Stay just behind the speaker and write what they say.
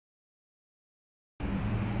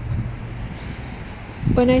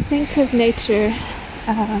When I think of nature,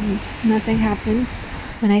 nothing happens.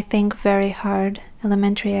 When I think very hard,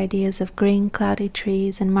 elementary ideas of green cloudy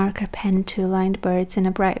trees and marker pen two-lined birds in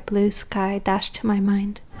a bright blue sky dash to my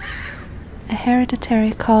mind. A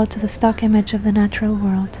hereditary call to the stock image of the natural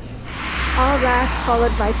world. All that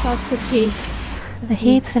followed by thoughts of peace. The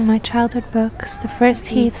heaths in my childhood books, the first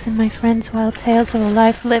heaths in my friends' wild tales of a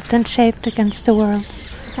life lived and shaped against the world.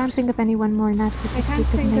 I can't think of anyone more inadequate to speak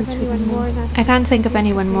of nature than me. I can't think of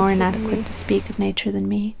anyone more inadequate to speak of nature than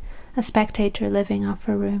me, a spectator living off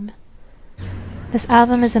a room. This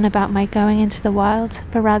album isn't about my going into the wild,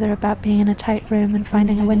 but rather about being in a tight room and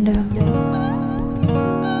finding a window.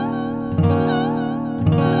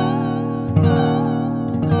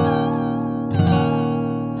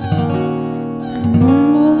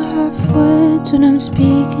 When I'm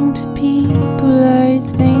speaking to people I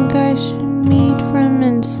think I should meet from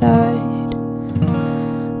inside.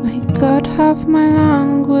 My God, half my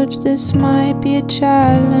language, this might be a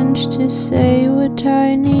challenge to say what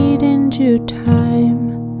I need in due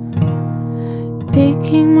time.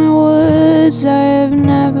 Picking my words, I have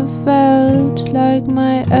never felt like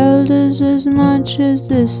my elders as much as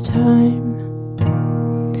this time.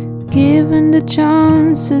 Given the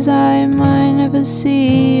chances, I might never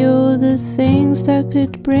see all the things that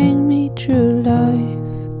could bring me true life.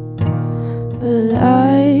 But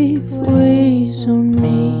life weighs on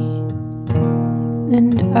me,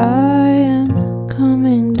 and I am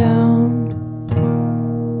coming down.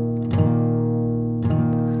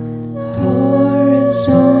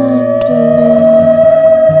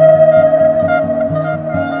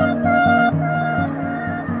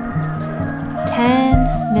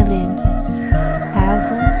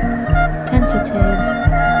 Tentative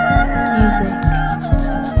music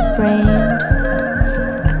framed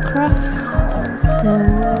across the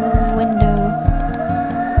window,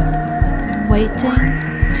 waiting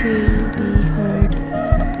to be heard.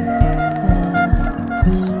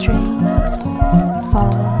 The strings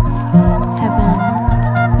fall, heaven,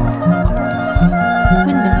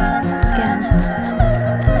 window again.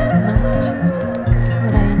 Not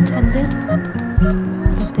what I intended,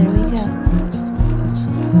 but there we go.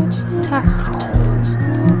 Tuft,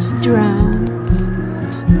 drown,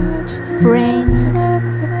 bring,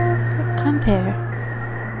 compare,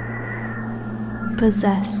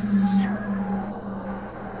 possess,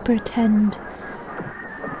 pretend,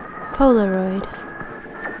 Polaroid,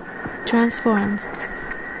 transform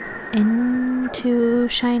into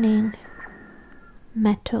shining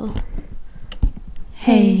metal.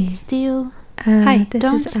 Hey, steel. Hi, this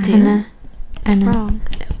don't is steal. Anna. Anna. Wrong.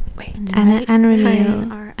 Wait,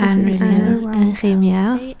 Anrimeal, anrimeal,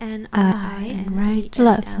 right.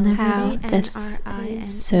 Love How this so I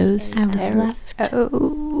was left at the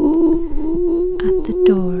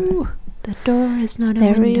door. The door is not a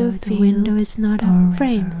window. The window is not a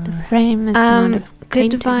frame. The frame is not a Good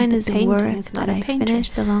painting. Divine The is a painting work is that not a I painter.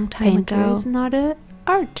 finished a long time Painter ago. is not a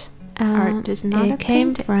art. Art is not it a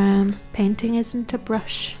came painting. from Painting isn't a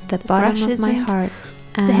brush. the bottom brush of my isn't heart.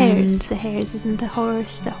 The hairs isn't the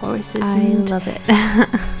horse. The horse isn't. I love it.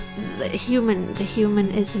 The human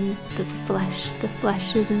isn't the flesh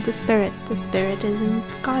isn't the spirit isn't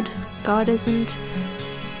God isn't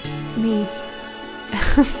me.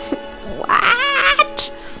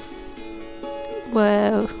 What?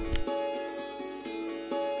 Whoa.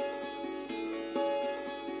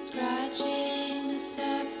 Scratching the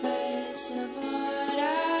surface of what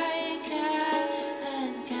I can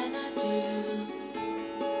and cannot do.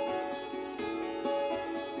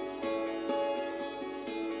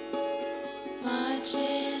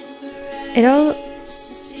 It all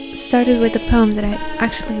started with a poem that I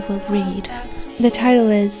actually will read. The title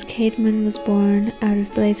is Caedmon was born out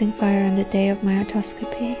of blazing fire on the day of my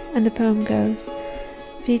autoscopy, and the poem goes,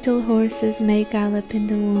 fetal horses may gallop in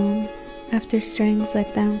the womb after strings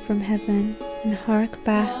let down from heaven and hark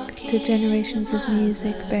back to generations of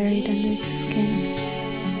music buried under the skin.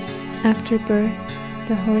 After birth,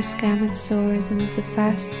 the horse gamut soars and is a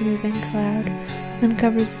fast moving cloud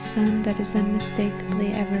uncovers a sun that is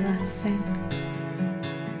unmistakably everlasting.